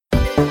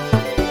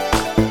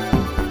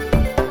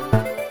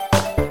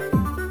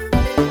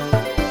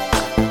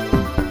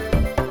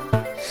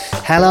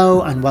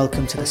Hello and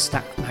welcome to the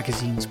Stack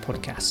Magazine's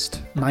podcast.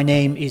 My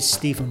name is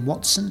Stephen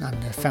Watson, I'm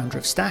the founder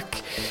of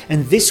Stack,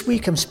 and this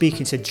week I'm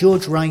speaking to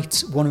George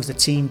Wright, one of the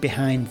team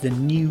behind The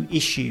New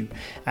Issue,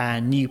 a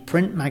new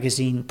print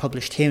magazine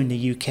published here in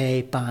the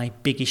UK by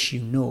Big Issue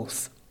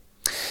North.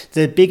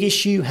 The Big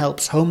Issue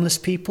helps homeless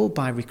people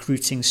by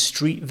recruiting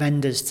street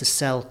vendors to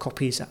sell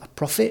copies at a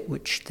profit,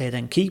 which they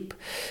then keep.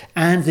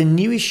 And The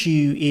New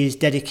Issue is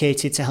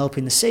dedicated to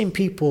helping the same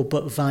people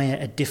but via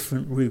a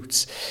different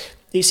route.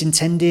 It's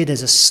intended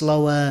as a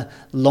slower,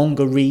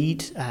 longer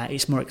read,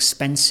 it's more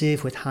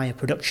expensive with higher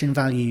production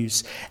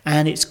values,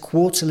 and its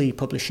quarterly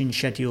publishing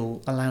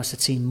schedule allows the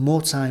team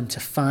more time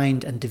to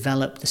find and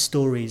develop the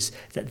stories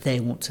that they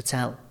want to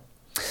tell.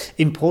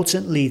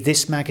 Importantly,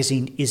 this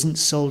magazine isn't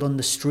sold on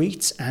the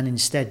street, and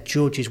instead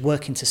George is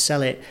working to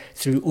sell it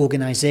through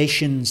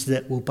organisations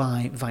that will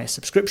buy via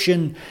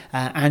subscription,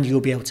 and you'll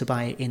be able to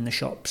buy it in the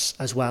shops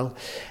as well.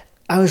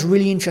 I was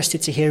really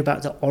interested to hear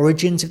about the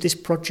origins of this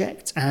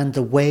project and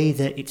the way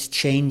that it's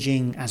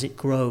changing as it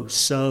grows.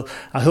 So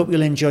I hope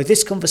you'll enjoy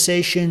this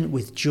conversation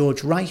with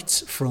George Wright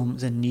from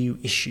The New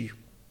Issue.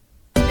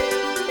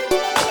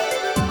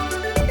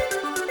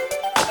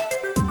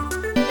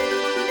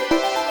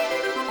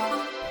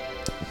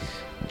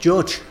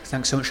 George,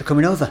 thanks so much for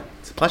coming over.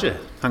 It's a pleasure.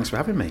 Thanks for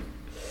having me.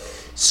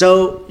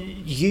 So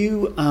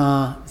you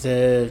are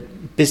the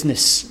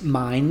business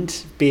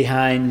mind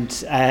behind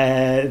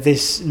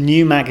this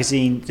new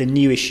magazine, The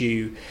New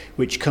Issue,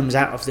 which comes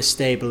out of the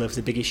stable of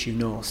the Big Issue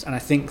North. And I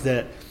think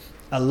that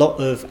a lot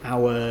of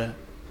our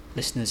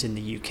listeners in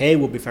the UK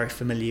will be very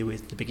familiar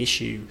with the Big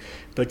Issue.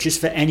 But just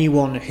for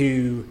anyone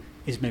who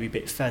is maybe a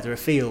bit further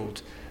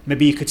afield,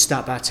 maybe you could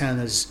start by telling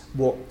us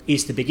what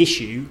is the Big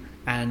Issue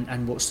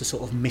and what's the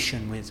sort of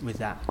mission with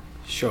that.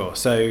 Sure.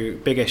 So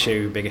Big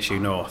Issue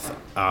North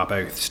are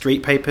both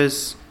street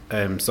papers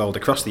sold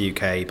across the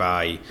UK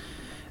by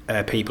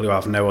people who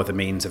have no other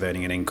means of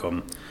earning an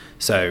income.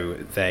 So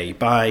they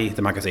buy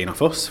the magazine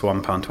off us for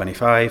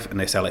 £1.25 and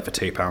they sell it for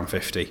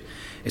 £2.50.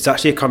 It's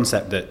actually a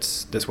concept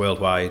that's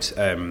worldwide.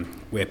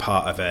 We're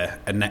part of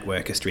a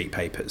network of street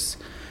papers.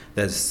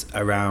 There's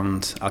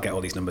around, I'll get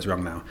all these numbers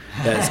wrong now,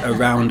 there's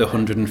around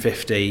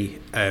 150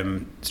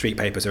 street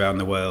papers around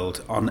the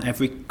world on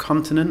every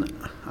continent.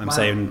 I'm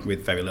saying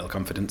with very little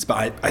confidence,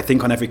 but I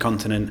think on every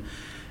continent.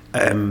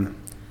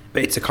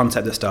 But it's a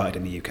concept that started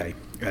in the UK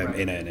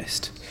in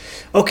earnest.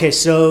 Okay,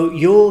 so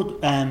you're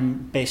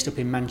based up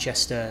in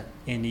Manchester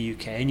in the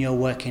UK and you're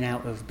working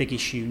out of Big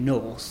Issue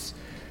North.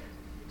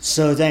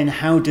 So then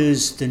how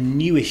does The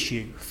New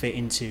Issue fit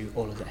into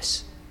all of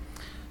this?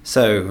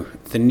 So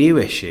The New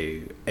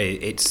Issue,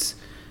 it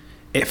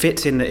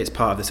fits in that it's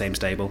part of the same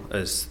stable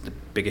as the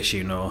Big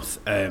Issue North,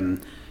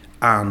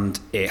 and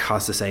it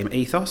has the same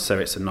ethos. So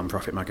it's a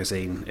non-profit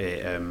magazine.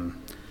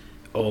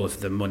 All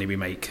of the money we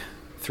make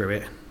through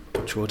it,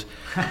 touch wood,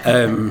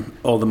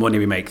 all the money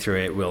we make through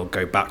it will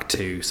go back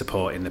to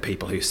supporting the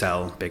people who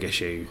sell Big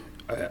Issue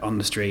on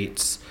the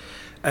streets.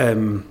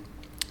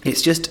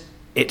 It's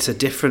a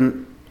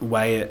different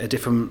way, a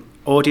different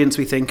audience,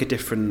 we think, a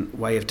different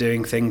way of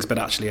doing things, but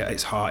actually at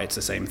its heart it's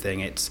the same thing.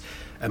 It's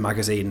a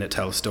magazine that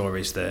tells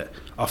stories that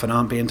often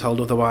aren't being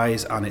told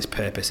otherwise, and its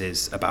purpose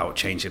is about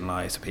changing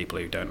lives for people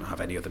who don't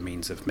have any other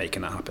means of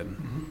making that happen.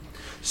 Mm-hmm.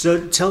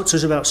 So tell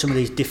us about some of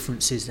these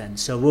differences then.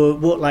 So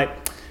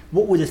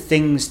what were the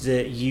things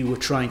that you were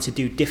trying to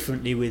do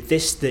differently with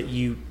this that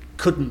you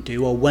couldn't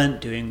do or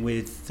weren't doing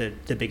with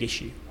the Big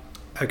Issue?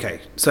 Okay,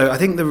 so I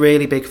think the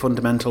really big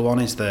fundamental one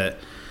is that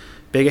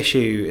Big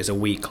Issue is a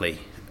weekly.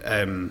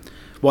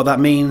 What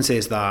that means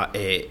is that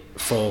it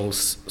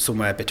falls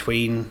somewhere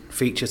between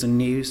features and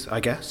news, I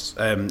guess.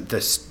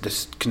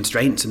 The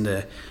constraints and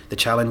the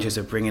challenges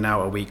of bringing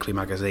out a weekly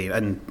magazine,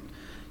 and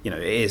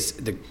it is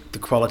the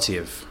quality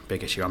of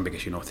Big Issue and Big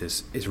Issue North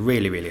is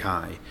really, really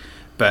high.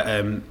 But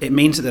it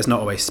means that there's not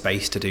always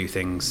space to do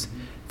things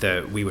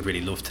that we would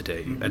really love to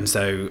do. And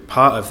so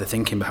part of the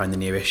thinking behind The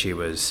New Issue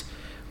was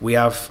we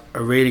have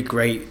a really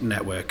great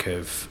network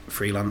of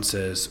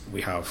freelancers,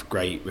 we have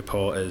great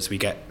reporters, we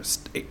get,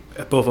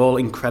 above all,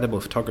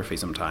 incredible photography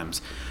sometimes.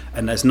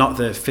 And there's not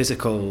the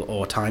physical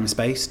or time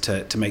space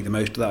to make the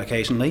most of that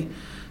occasionally.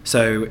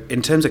 So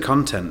in terms of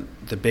content,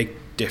 the big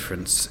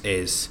difference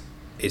is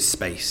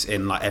space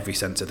in like every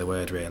sense of the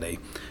word, really.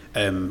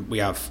 We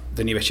have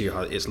The New Issue,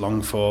 it's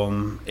long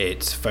form,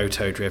 it's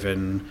photo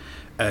driven,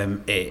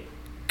 it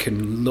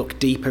can look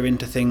deeper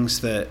into things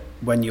that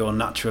when you're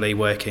naturally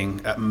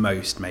working at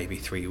most maybe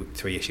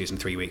three issues in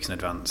 3 weeks in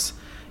advance,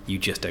 you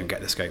just don't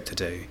get the scope to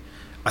do.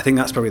 I think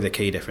that's probably the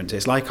key difference.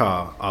 It's like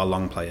our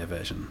long player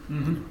version.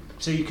 Mm-hmm.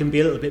 So you can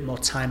be a little bit more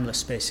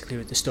timeless basically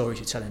with the stories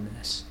you're telling in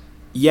this.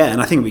 Yeah,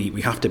 and I think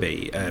we have to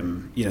be.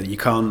 You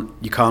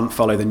can't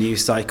follow the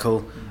news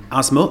cycle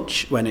as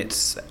much when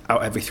it's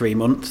out every 3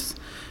 months.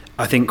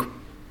 I think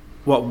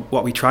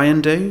what we try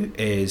and do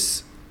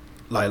is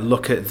like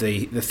look at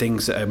the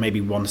things that are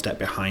maybe one step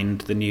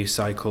behind the news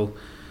cycle,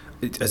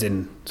 as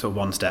in sort of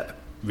one step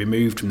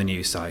removed from the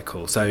news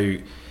cycle. So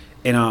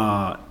in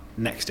our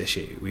next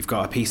issue, we've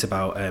got a piece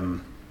about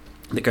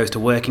that goes to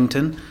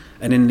Workington.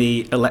 And in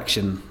the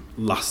election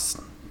last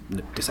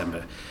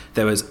December,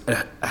 there was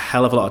a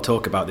hell of a lot of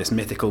talk about this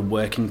mythical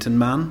Workington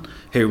man,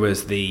 who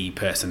was the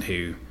person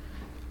who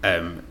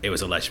it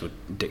was alleged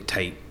would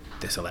dictate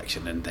this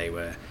election, and they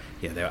were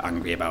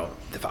angry about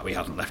the fact we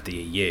hadn't left the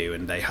EU,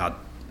 and they had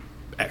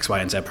X, Y,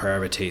 and Z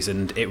priorities,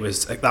 and it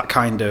was that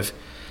kind of,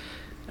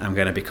 I'm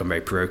going to become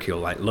very parochial,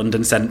 like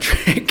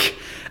London-centric.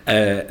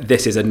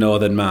 This is a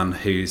northern man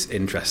whose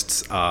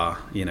interests are,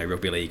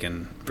 rugby league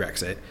and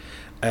Brexit,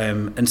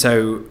 and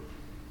so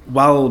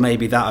while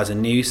maybe that as a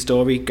news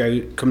story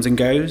comes and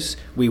goes,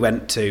 we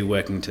went to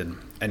Workington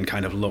and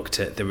kind of looked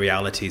at the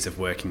realities of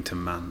Workington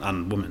man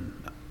and woman,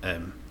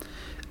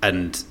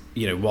 and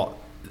what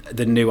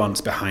the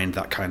nuance behind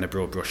that kind of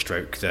broad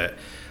brushstroke that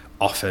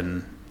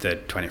often the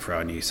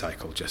 24-hour news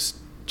cycle just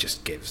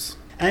gives.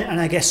 And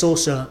I guess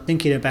also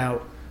thinking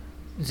about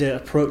the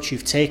approach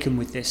you've taken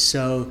with this,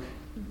 so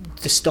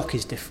the stock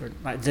is different.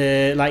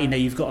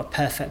 You've got a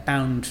perfect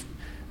bound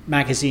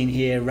magazine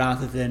here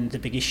rather than the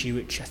Big Issue,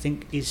 which I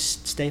think is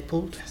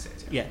stapled. Yes, it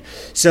is, yeah.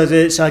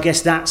 So I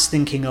guess that's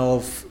thinking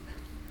of,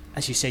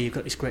 as you say, you've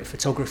got this great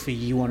photography.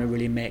 You want to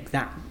really make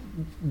that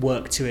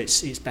work to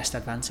its best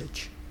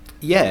advantage.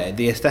 Yeah,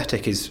 the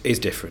aesthetic is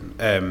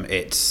different.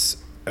 It's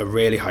a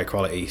really high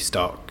quality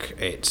stock.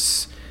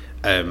 It's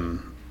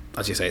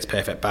as you say, it's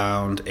perfect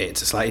bound.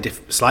 It's a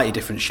slightly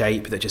different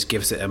shape that just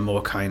gives it a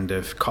more kind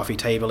of coffee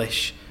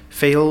table-ish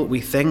feel,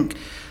 we think.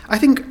 I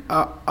think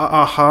at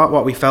our heart,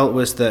 what we felt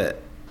was that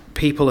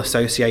people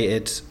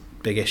associated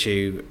Big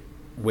Issue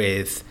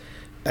with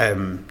a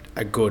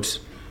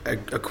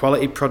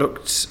quality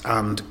product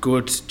and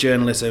good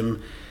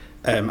journalism,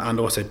 and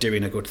also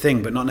doing a good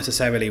thing, but not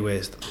necessarily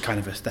with kind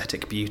of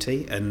aesthetic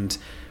beauty. And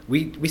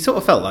we sort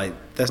of felt like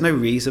there's no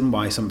reason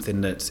why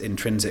something that's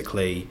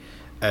intrinsically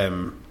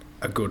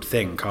a good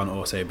thing can't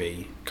also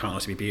be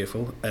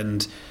beautiful.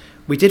 And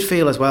we did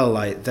feel as well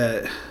like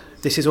that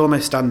this is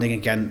almost standing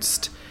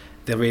against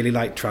the really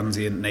like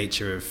transient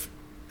nature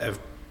of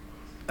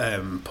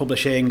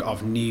publishing,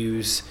 of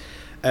news,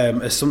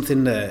 as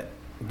something that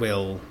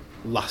will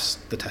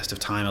last the test of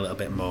time a little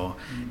bit more.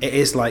 It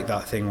is like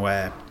that thing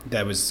where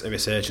there was a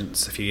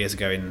resurgence a few years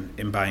ago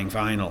in buying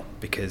vinyl,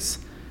 because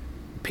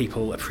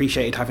people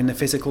appreciated having the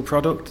physical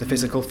product, the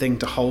physical thing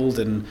to hold,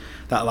 and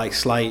that like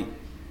slight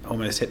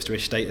almost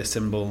hipsterish status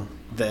symbol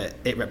that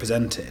it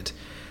represented.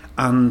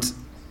 And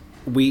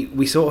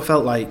we sort of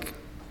felt like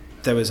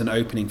there was an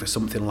opening for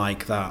something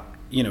like that.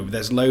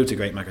 There's loads of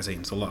great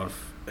magazines, a lot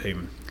of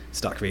whom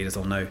Stack readers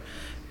will know,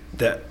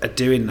 that are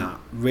doing that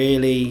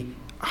really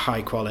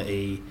high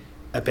quality,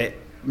 a bit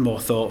more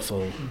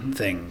thoughtful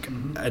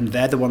thing, and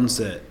they're the ones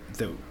that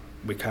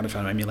we kind of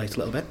trying to emulate a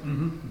little bit.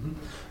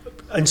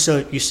 And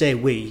so you say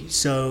we,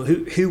 so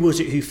who was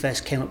it who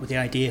first came up with the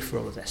idea for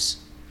all of this?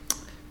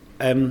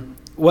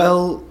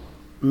 Well,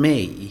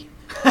 me,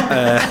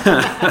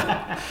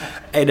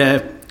 in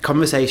a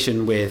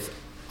conversation with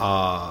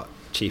our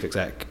chief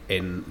exec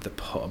in the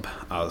pub,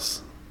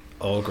 as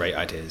all great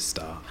ideas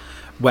start,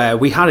 where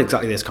we had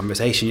exactly this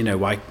conversation,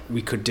 why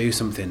we could do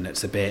something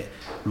that's a bit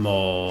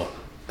more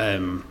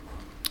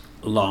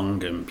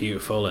long and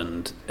beautiful,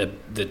 and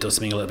that does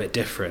something a little bit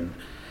different.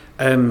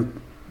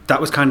 That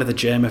was kind of the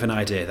germ of an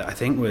idea that I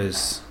think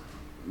was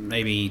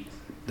maybe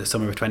the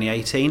summer of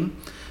 2018,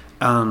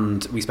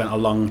 and we spent a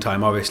long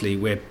time. Obviously,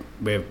 we're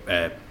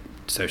a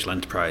social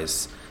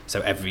enterprise,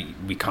 so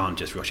we can't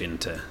just rush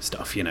into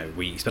stuff.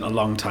 We spent a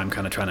long time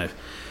kind of trying to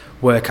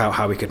work out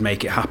how we could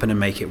make it happen and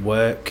make it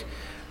work.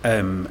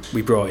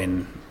 We brought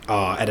in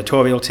our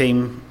editorial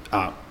team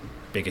at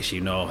Big Issue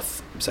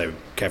North, so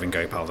Kevin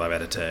Gopal's our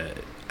editor,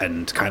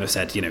 and kind of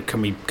said,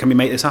 can we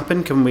make this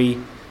happen? Can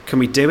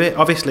we do it?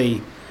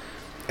 Obviously,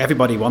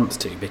 everybody wants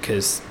to,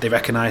 because they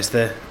recognise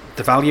the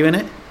value in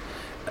it,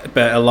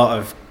 but a lot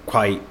of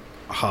quite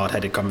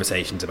hard-headed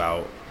conversations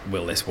about,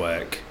 will this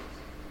work?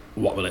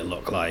 What will it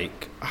look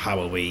like? How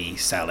will we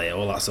sell it?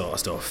 All that sort of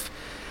stuff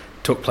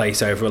took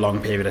place over a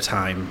long period of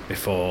time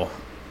before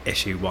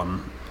issue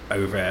 1,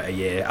 over a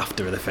year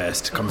after the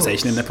first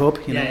conversation in the pub.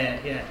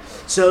 Yeah.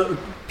 So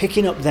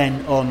picking up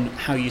then on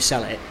how you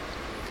sell it,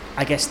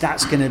 I guess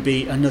that's going to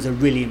be another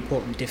really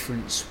important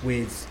difference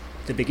with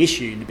the Big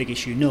Issue and the Big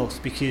Issue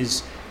North,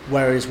 because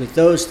whereas with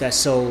those they're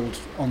sold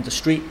on the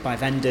street by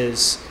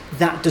vendors,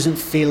 that doesn't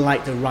feel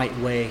like the right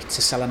way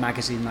to sell a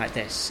magazine like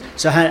this.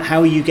 So how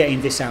are you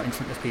getting this out in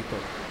front of people?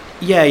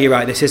 Yeah, you're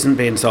right, this isn't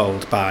being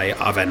sold by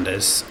our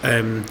vendors.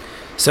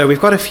 So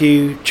we've got a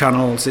few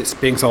channels. It's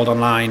being sold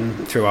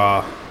online through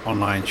our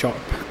online shop.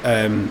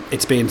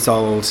 It's being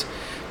sold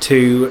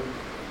to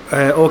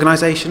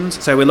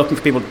organisations. So we're looking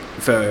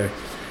for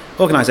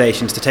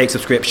organisations to take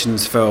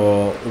subscriptions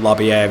for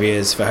lobby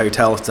areas, for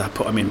hotels to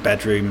put them in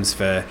bedrooms,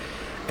 for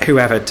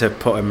whoever to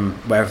put them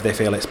wherever they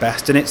feel it's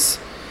best. And it's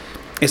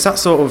that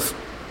sort of,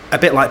 a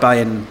bit like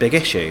buying Big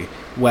Issue,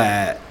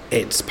 where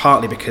it's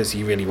partly because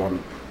you really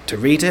want to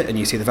read it and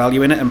you see the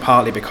value in it, and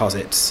partly because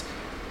it's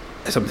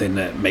something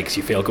that makes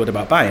you feel good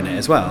about buying it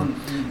as well.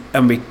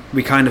 And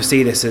we kind of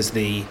see this as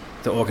the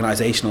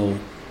organisational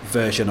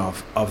version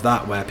of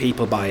that, where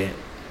people buy it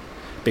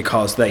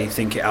because they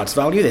think it adds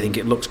value, they think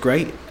it looks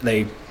great,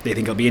 they think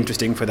it'll be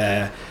interesting for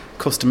their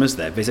customers,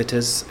 their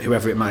visitors,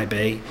 whoever it might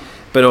be,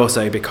 but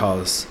also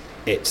because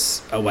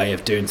it's a way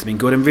of doing something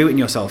good and rooting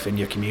yourself in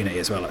your community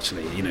as well.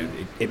 Actually,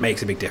 it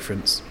makes a big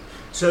difference.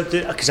 So,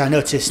 because I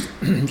noticed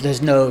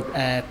there's no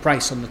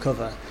price on the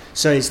cover,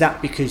 so is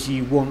that because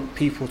you want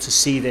people to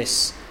see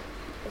this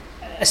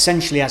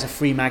essentially as a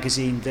free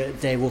magazine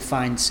that they will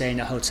find, say, in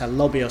a hotel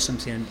lobby or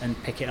something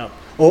and pick it up,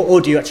 or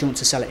do you actually want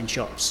to sell it in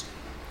shops?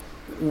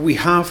 We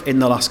have, in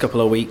the last couple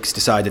of weeks,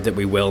 decided that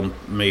we will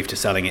move to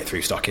selling it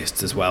through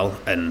stockists as well,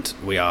 and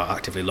we are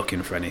actively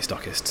looking for any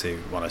stockists who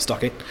want to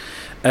stock it,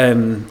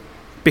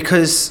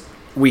 because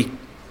we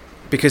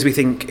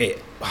think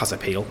it has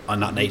appeal on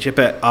that nature.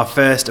 But our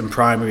first and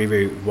primary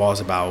route was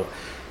about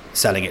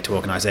selling it to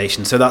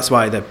organisations, so that's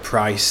why the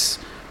price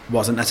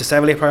wasn't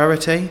necessarily a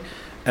priority,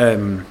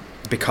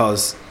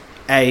 because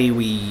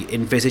we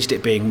envisaged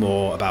it being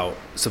more about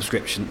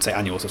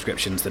annual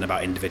subscriptions than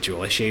about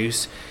individual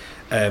issues.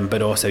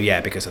 But also,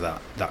 because of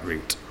that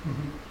route.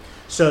 Mm-hmm.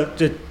 So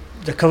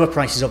the cover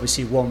price is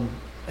obviously one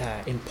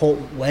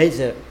important way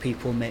that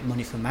people make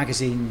money from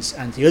magazines,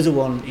 and the other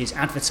one is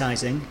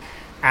advertising,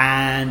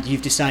 and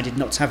you've decided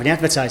not to have any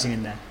advertising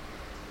in there.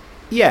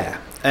 Yeah,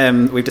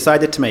 we've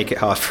decided to make it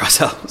hard for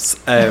ourselves.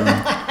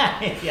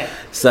 Yeah.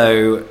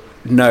 So,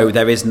 no,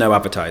 there is no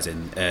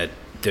advertising.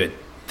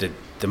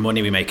 The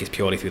money we make is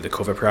purely through the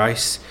cover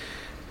price.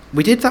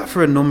 We did that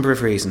for a number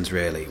of reasons,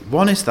 really.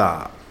 One is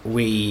that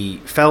we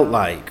felt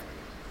like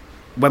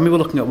when we were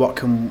looking at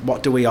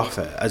what do we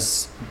offer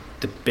as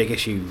the Big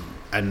Issue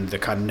and the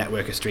kind of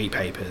network of street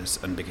papers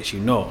and Big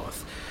Issue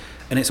North,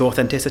 and it's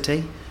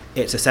authenticity,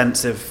 it's a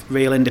sense of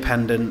real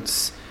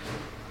independence,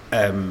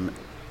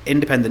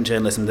 independent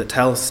journalism that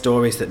tells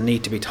stories that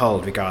need to be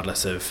told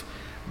regardless of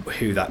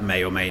who that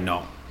may or may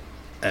not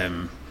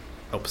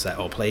upset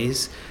or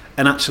please.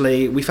 And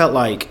actually we felt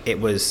like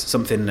it was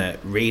something that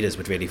readers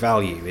would really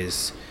value,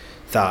 is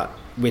that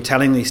we're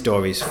telling these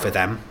stories for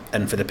them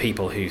and for the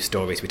people whose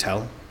stories we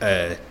tell,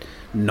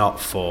 not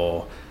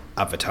for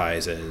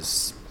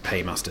advertisers,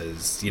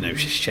 paymasters,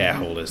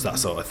 shareholders, that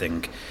sort of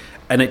thing.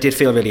 And it did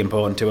feel really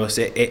important to us.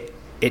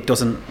 It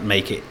doesn't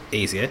make it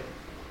easier.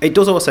 It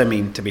does also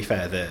mean, to be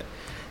fair, that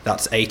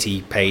that's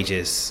 80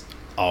 pages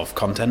of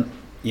content.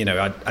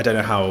 I don't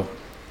know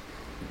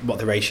what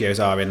the ratios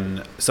are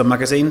in some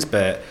magazines,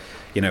 but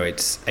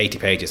it's 80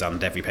 pages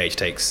and every page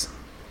takes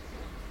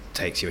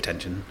your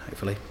attention,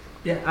 hopefully.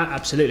 Yeah,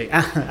 absolutely.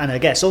 And I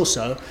guess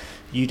also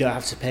you don't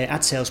have to pay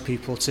ad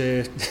salespeople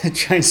to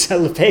try and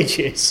sell the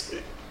pages.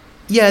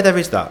 Yeah, there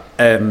is that.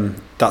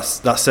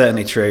 That's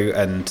certainly true.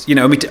 And,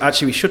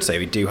 we should say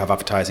we do have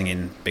advertising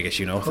in Big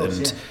Issue North,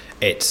 and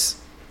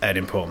it's an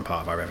important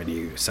part of our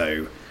revenue.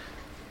 So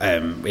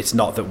it's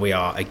not that we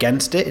are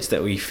against it, it's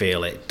that we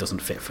feel it doesn't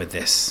fit for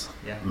this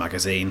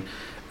magazine.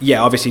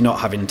 Yeah, obviously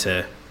not having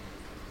to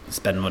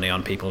spend money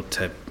on people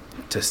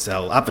to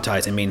sell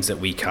advertising means that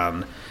we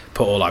can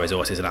put all our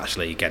resources in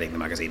actually getting the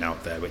magazine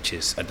out there, which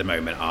is at the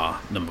moment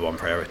our number one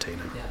priority.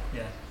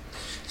 Yeah.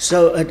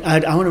 So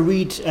I want to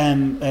read,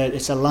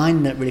 it's a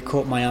line that really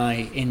caught my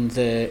eye in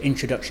the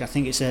introduction. I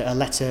think it's a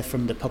letter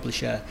from the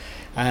publisher,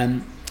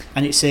 and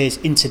it says,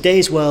 "In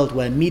today's world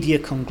where media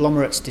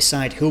conglomerates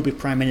decide who'll be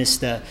Prime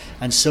Minister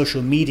and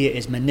social media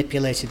is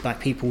manipulated by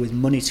people with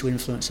money to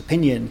influence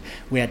opinion,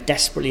 we are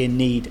desperately in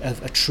need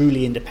of a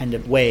truly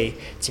independent way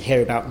to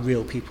hear about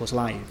real people's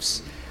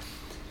lives."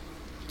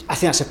 I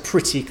think that's a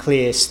pretty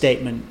clear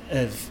statement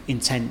of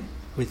intent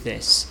with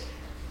this.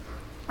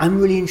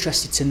 I'm really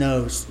interested to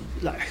know,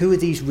 who are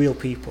these real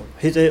people?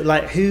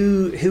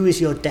 Who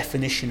is your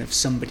definition of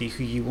somebody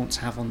who you want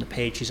to have on the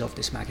pages of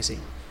this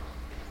magazine?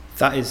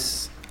 That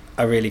is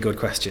a really good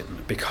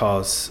question,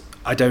 because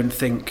I don't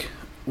think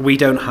we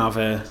don't have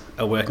a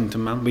Workington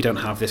man. We don't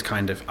have this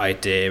kind of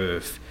idea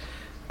of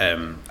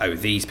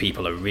these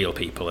people are real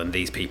people and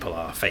these people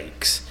are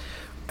fakes.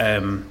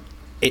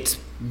 It's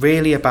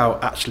really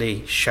about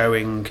actually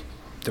showing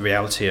the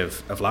reality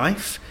of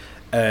life,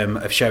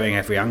 of showing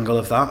every angle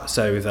of that,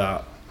 so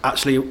that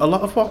actually a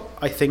lot of what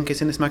I think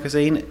is in this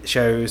magazine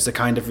shows the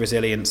kind of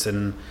resilience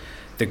and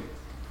the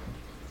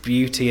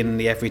beauty in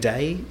the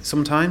everyday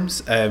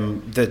sometimes.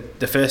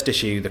 The first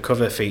issue, the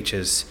cover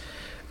features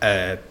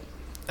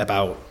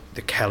about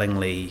the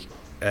Kellingley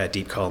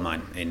deep coal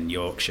mine in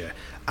Yorkshire,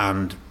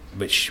 and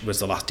which was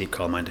the last deep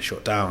coal mine to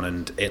shut down,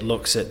 and it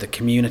looks at the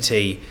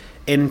community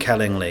in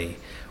Kellingley,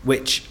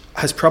 which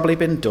has probably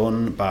been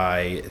done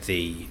by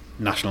the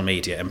national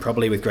media and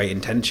probably with great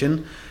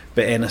intention,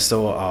 but in a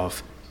sort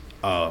of,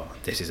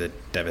 this is a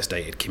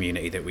devastated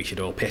community that we should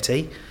all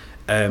pity,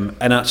 and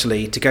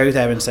actually to go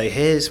there and say,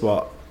 here's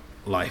what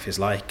life is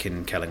like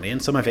in Kellingley,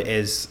 and some of it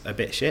is a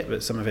bit shit,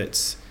 but some of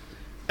it's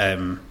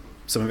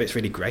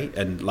really great,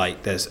 and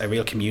there's a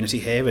real community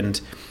here, and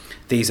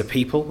these are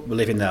people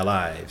living their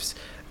lives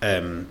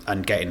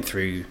and getting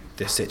through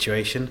this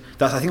situation.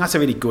 I think that's a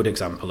really good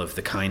example of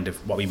the kind of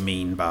what we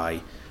mean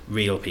by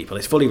real people.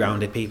 It's fully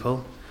rounded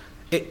people.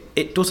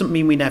 it doesn't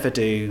mean we never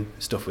do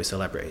stuff with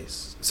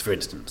celebrities. For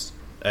instance,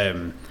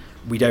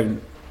 we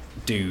don't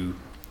do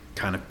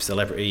kind of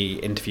celebrity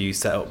interviews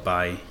set up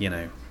by, you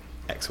know,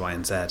 X, Y,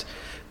 and Z.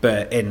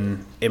 But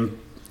in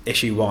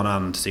issue 1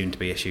 and soon to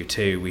be issue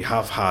 2, we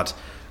have had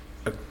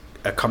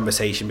a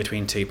conversation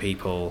between two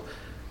people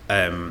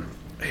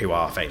who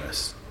are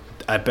famous.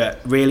 But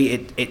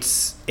really,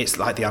 it's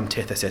like the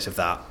antithesis of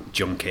that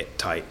junket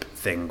type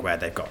thing where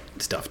they've got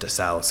stuff to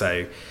sell.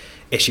 So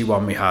issue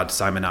 1, we had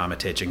Simon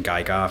Armitage and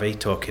Guy Garvey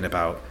talking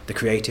about the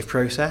creative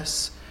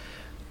process.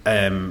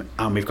 And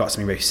we've got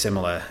something very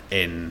similar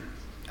in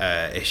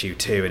issue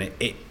 2.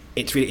 And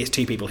it's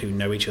two people who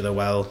know each other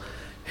well,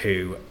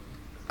 who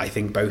I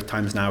think both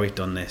times now we've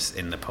done this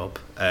in the pub.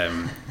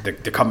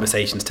 The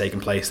conversation's taken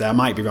place there. I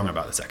might be wrong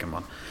about the second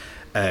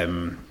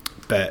one.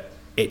 But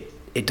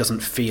it doesn't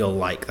feel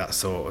like that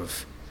sort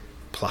of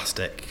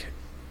plastic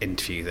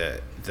interview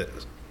that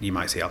you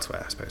might see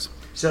elsewhere, I suppose.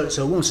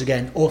 So once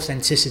again,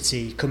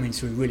 authenticity coming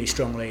through really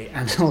strongly,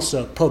 and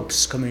also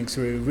pubs coming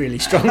through really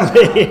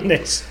strongly in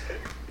this.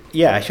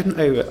 Yeah, I shouldn't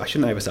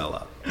oversell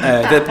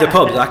that. The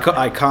pub,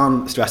 I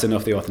can't stress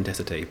enough the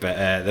authenticity,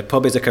 but the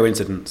pub is a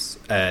coincidence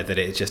that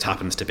it just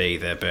happens to be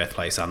the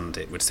birthplace and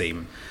it would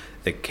seem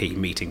the key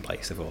meeting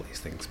place of all these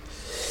things.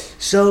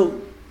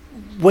 So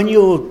when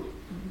you're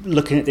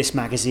looking at this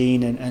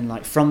magazine and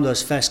like from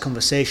those first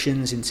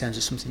conversations in terms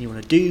of something you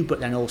want to do, but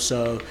then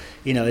also,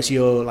 you know, as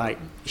you're like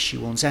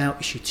issue 1's out,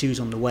 issue 2's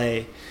on the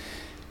way,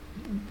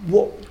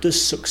 what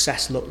does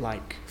success look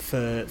like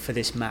for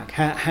this mag?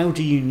 How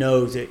do you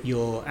know that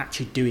you're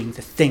actually doing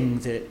the thing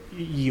that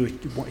you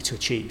wanted to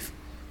achieve?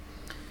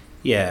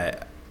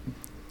 Yeah,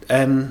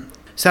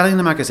 selling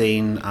the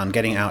magazine and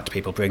getting it out to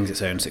people brings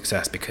its own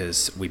success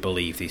because we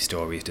believe these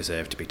stories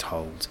deserve to be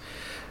told.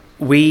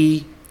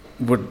 We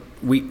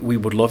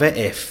would love it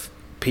if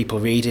people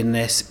reading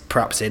this,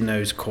 perhaps in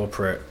those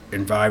corporate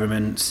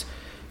environments,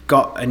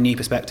 got a new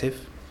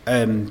perspective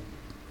and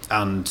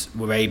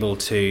were able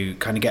to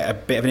kind of get a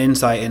bit of an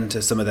insight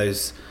into some of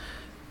those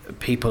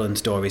people and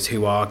stories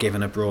who are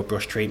given a broad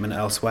brush treatment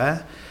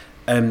elsewhere.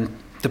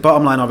 The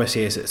bottom line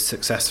obviously is it's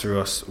success for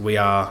us.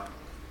 Our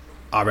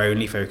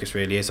only focus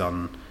really is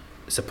on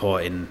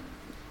supporting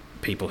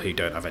people who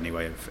don't have any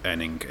way of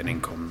earning an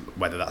income,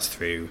 whether that's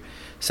through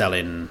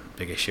selling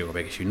Big Issue or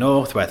Big Issue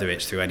North, whether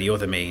it's through any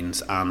other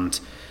means. And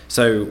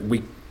so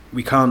we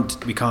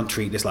can't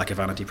treat this like a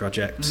vanity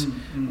project.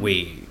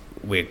 Mm-hmm.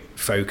 We're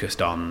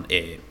focused on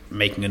it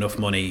making enough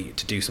money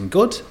to do some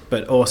good,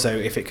 but also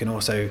if it can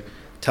also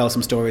tell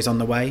some stories on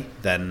the way,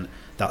 then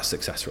that's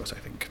success for us, I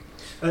think.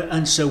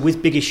 And so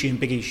with Big Issue and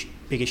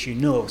Big Issue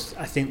North,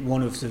 I think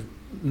one of the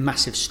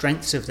massive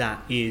strengths of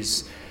that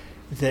is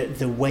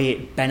the way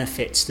it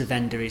benefits the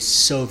vendor is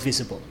so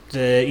visible.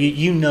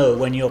 You know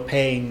when you're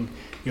paying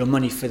your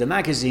money for the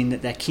magazine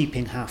that they're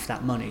keeping half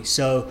that money.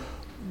 So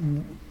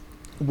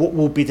what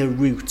will be the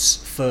routes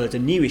for the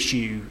new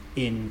issue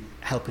in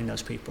helping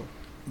those people?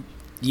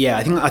 Yeah,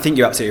 I think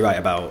you're absolutely right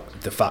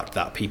about the fact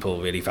that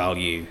people really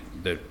value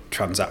the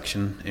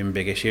transaction in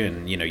Big Issue,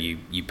 and you know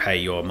you pay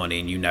your money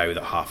and you know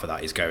that half of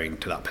that is going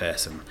to that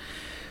person.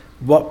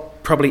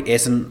 What probably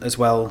isn't as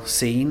well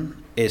seen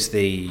is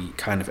the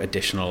kind of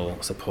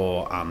additional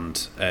support and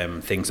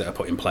things that are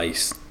put in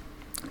place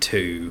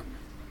to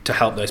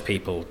help those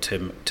people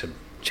to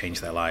change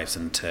their lives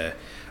and to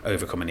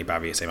overcome any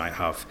barriers they might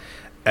have.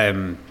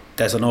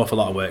 There's an awful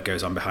lot of work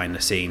goes on behind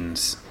the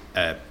scenes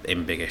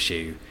in Big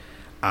Issue,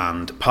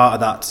 and part of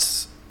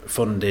that's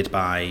funded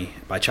by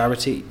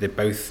charity.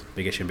 Both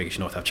Big Issue and Big Issue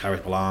North have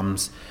charitable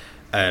arms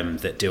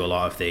that do a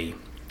lot of the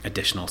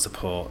additional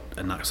support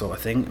and that sort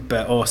of thing.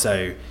 But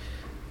also,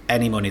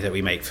 any money that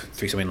we make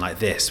through something like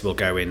this will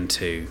go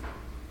into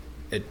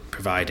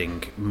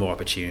providing more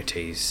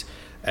opportunities,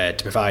 to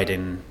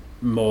providing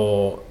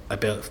more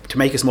to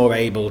make us more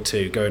able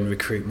to go and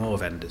recruit more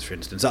vendors. For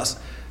instance,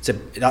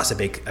 that's a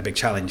big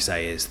challenge.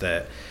 Say is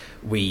that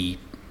we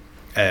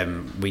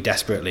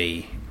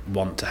desperately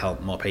want to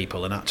help more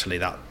people, and actually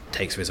that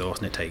takes resource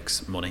and it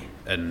takes money.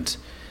 And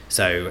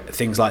so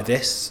things like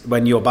this,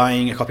 when you're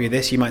buying a copy of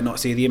this, you might not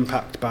see the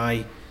impact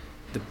by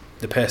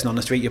the person on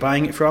the street you're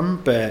buying it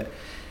from, but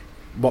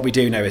what we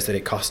do know is that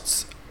it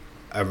costs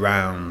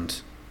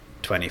around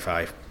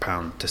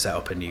 £25 to set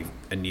up a new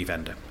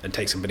vendor and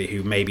take somebody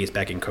who maybe is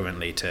begging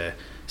currently to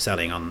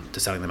selling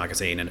the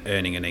magazine and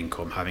earning an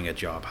income, having a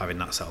job, having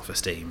that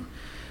self-esteem.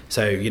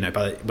 So, you know,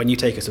 when you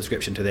take a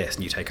subscription to this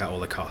and you take out all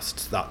the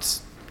costs,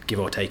 that's give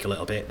or take a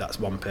little bit, that's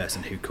one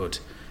person who could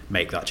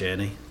make that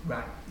journey.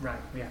 Right,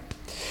 yeah.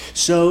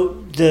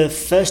 So the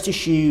first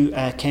issue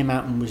came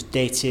out and was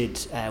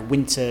dated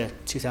winter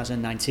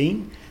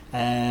 2019.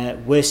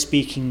 We're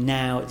speaking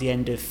now at the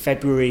end of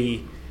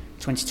February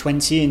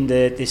 2020, and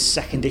this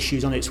second issue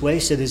is on its way.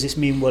 So does this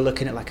mean we're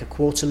looking at like a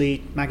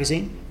quarterly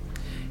magazine?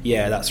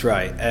 Yeah, that's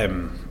right.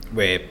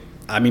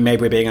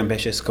 Maybe we're being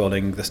ambitious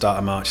calling the start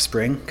of March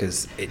spring,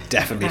 because it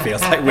definitely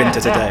feels like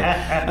winter today.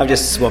 I've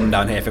just swum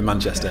down here from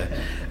Manchester.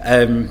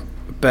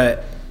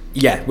 But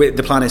yeah,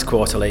 the plan is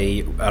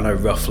quarterly on a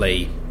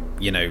roughly,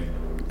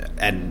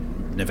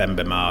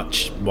 November,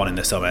 March, one in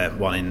the summer,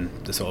 one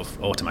in the sort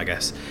of autumn, I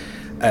guess.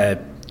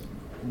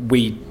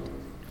 We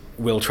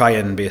will try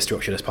and be as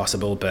structured as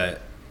possible,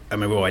 but I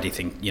mean, we already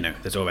think,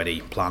 there's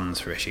already plans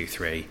for issue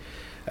 3,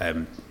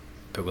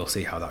 but we'll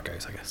see how that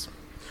goes, I guess.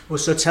 Well,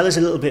 so tell us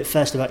a little bit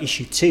first about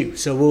issue 2.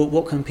 So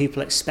what can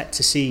people expect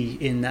to see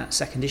in that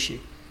second issue?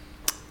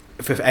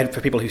 For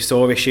people who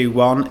saw issue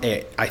 1,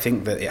 I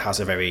think that it has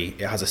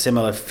a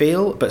similar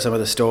feel, but some of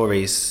the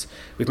stories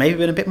we've maybe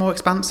been a bit more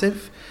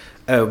expansive.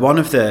 One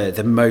of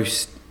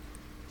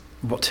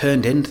what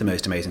turned into the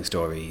most amazing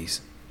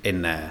stories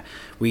in there,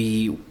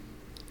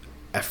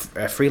 a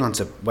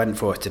freelancer went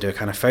for us to do a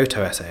kind of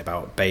photo essay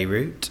about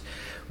Beirut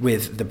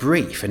with the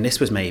brief, and this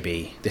was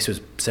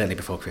certainly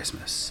before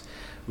Christmas,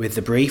 with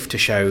the brief to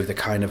show the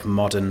kind of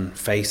modern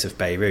face of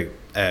Beirut,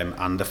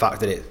 and the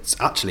fact that it's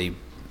actually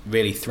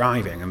really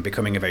thriving and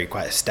becoming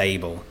quite a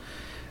stable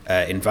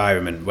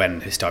environment,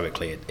 when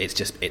historically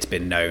it's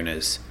been known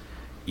as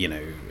an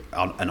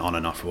on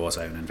and off war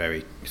zone and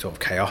very sort of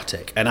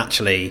chaotic. And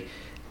actually,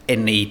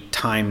 in the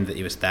time that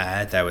he was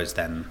there was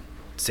then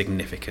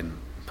significant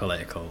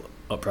political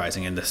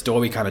uprising, and the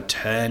story kind of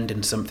turned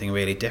into something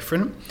really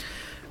different.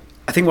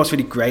 I think what's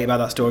really great about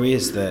that story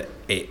is that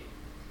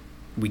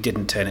we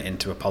didn't turn it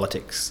into a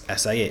politics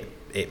essay.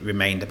 It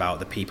remained about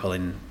the people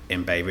in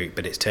Beirut,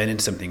 but it's turned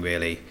into something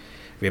really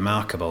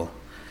remarkable.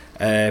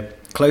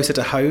 Closer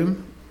to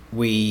home,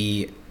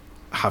 we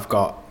have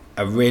got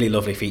a really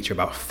lovely feature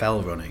about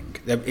fell running.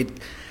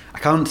 I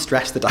can't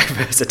stress the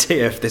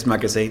diversity of this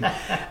magazine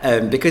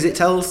because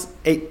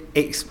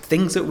it's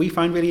things that we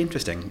find really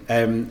interesting.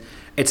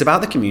 It's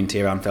about the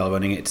community around fell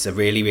running. It's a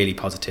really, really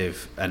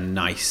positive and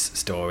nice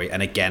story.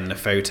 And again, the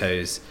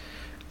photos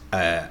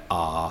they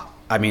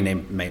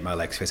make my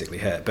legs physically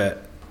hurt,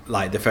 but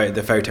like the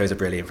photos are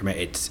brilliant from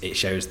it. It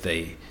shows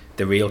the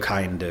real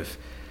kind of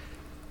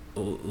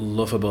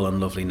lovable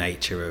and lovely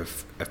nature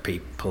of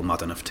people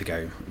mad enough to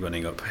go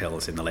running up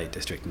hills in the Lake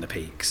District and the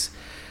peaks.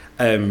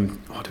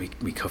 What do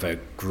we cover?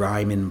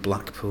 Grime in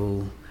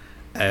Blackpool.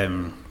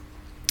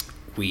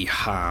 We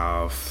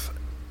have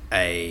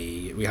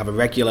a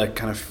regular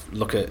kind of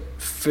look at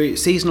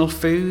seasonal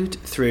food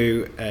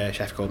through a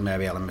chef called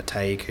Mary Ellen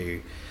Mateig, who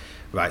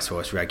writes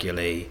for us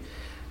regularly.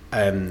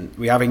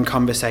 We have in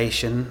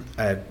conversation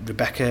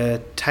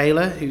Rebecca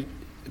Taylor, who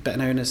better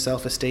known as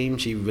Self Esteem.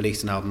 She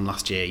released an album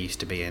last year,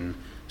 used to be in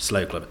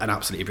Slow Club, an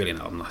absolutely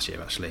brilliant album last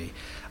year actually.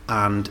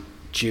 And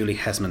Julie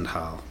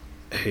Hesmondhalgh,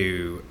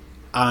 who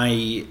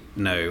I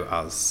know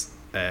as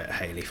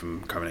Hayley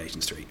from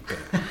Coronation Street, but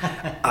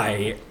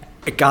I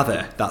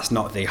gather that's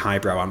not the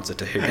highbrow answer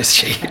to who is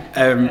she.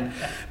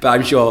 But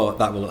I'm sure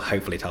that will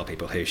hopefully tell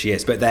people who she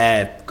is. But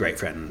they're great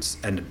friends,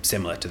 and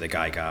similar to the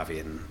Guy Garvey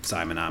and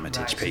Simon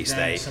Armitage piece. So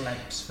they're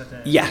celebs for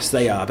the... Yes,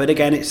 they are. But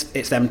again,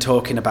 it's them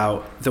talking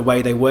about the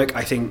way they work.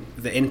 I think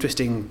the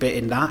interesting bit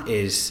in that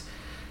is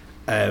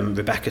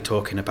Rebecca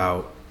talking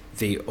about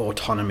the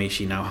autonomy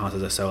she now has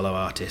as a solo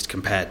artist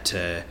compared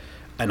to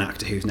an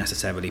actor who's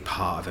necessarily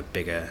part of a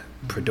bigger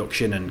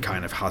production and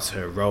kind of has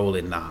her role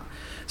in that.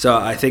 So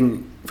I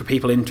think for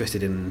people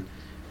interested in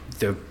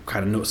the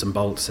kind of nuts and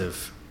bolts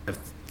of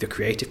the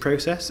creative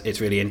process, it's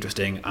really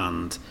interesting,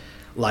 and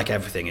like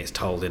everything, it's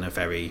told in a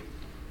very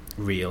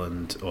real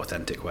and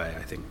authentic way,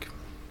 I think.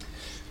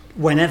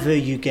 Whenever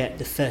you get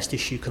the first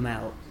issue come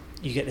out,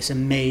 you get this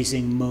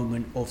amazing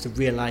moment of the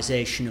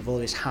realisation of all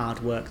this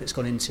hard work that's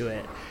gone into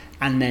it,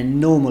 and then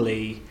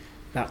normally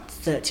about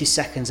 30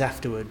 seconds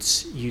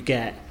afterwards you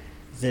get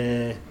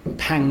the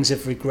pangs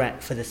of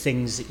regret for the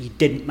things that you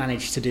didn't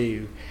manage to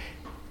do,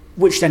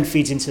 which then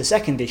feeds into the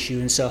second issue,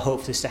 and so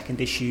hopefully the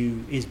second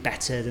issue is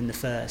better than the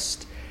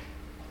first.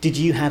 Did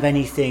you have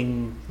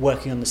anything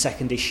working on the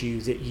second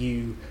issue that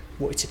you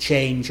wanted to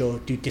change or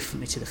do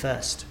differently to the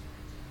first?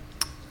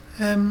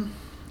 Kevin,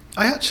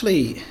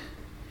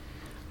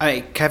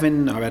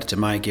 our editor,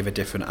 might give a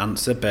different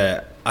answer,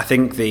 but I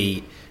think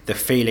the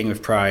feeling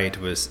of pride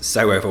was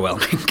so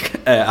overwhelming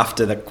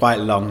after the quite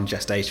long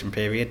gestation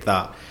period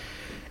that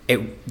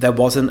there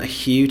wasn't a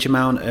huge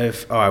amount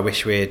of, I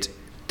wish we'd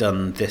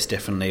done this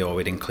differently, or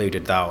we'd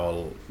included that,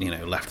 or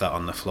left that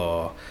on the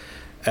floor.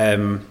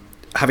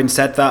 Having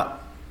said that,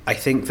 I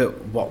think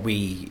that what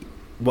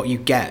you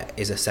get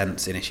is a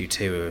sense in issue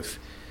 2 of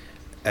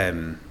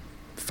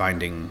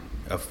finding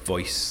a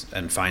voice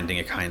and finding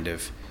a kind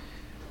of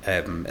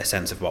a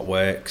sense of what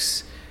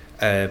works,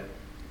 and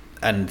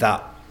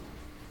that,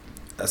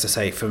 as I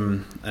say,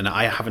 and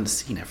I haven't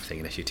seen everything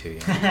in issue 2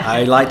 yet.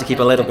 I like to keep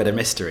a little bit of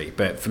mystery,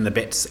 but from the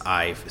bits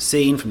I've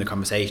seen, from the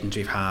conversations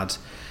we've had,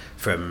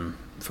 from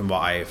what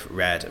I've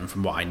read and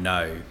from what I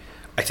know,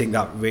 I think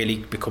that really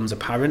becomes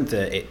apparent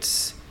that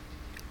it's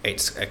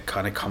a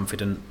kind of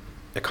confidence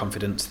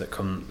that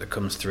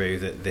comes through,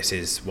 that this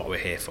is what we're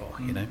here for,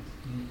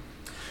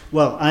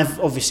 Well, I've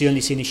obviously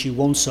only seen issue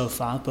 1 so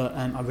far, but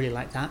I really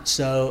like that.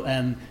 So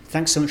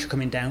thanks so much for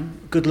coming down.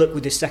 Good luck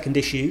with this second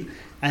issue,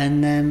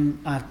 and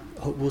I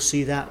hope we'll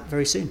see that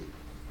very soon.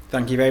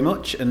 Thank you very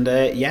much. And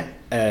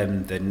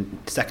the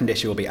second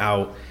issue will be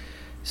out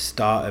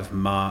start of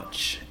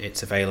March.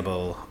 It's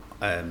available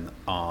on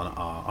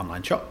our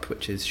online shop,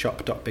 which is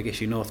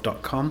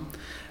shop.bigissuenorth.com.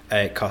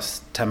 It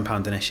costs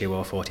 £10 an issue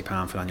or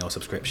 £40 for an annual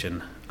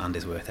subscription and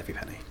is worth every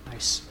penny.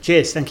 Nice.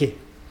 Cheers. Thank you.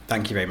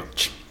 Thank you very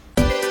much.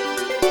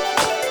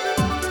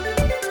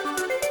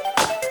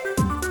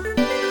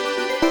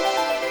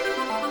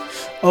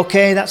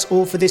 Okay, that's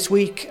all for this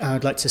week. I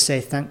would like to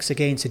say thanks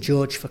again to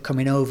George for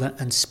coming over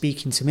and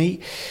speaking to me.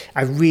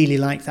 I really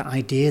like that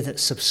idea that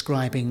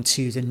subscribing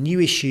to the new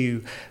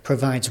issue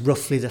provides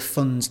roughly the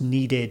funds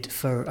needed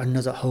for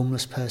another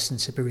homeless person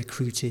to be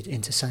recruited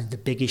into signing the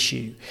big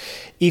issue.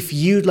 If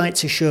you'd like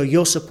to show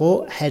your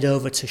support, head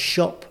over to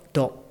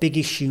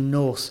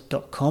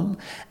shop.bigissuenorth.com,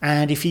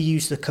 and if you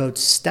use the code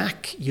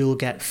STACK, you'll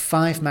get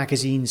 5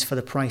 magazines for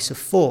the price of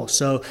 4.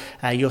 So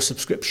your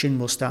subscription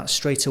will start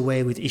straight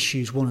away with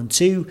issues 1 and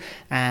 2,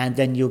 and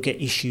then you'll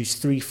get issues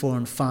 3, 4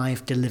 and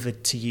 5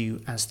 delivered to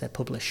you as they're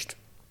published.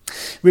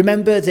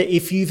 Remember that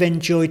if you've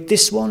enjoyed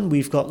this one,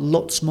 we've got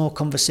lots more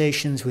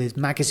conversations with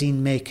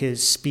magazine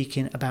makers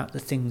speaking about the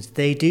things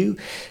they do.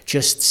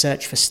 Just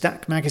search for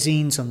Stack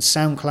Magazines on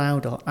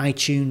SoundCloud or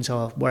iTunes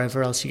or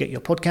wherever else you get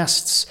your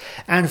podcasts.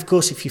 And of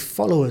course, if you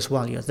follow us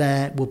while you're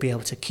there, we'll be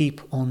able to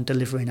keep on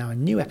delivering our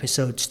new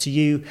episodes to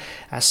you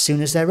as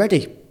soon as they're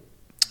ready.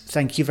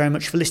 Thank you very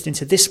much for listening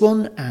to this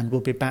one, and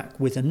we'll be back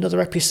with another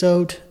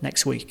episode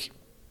next week.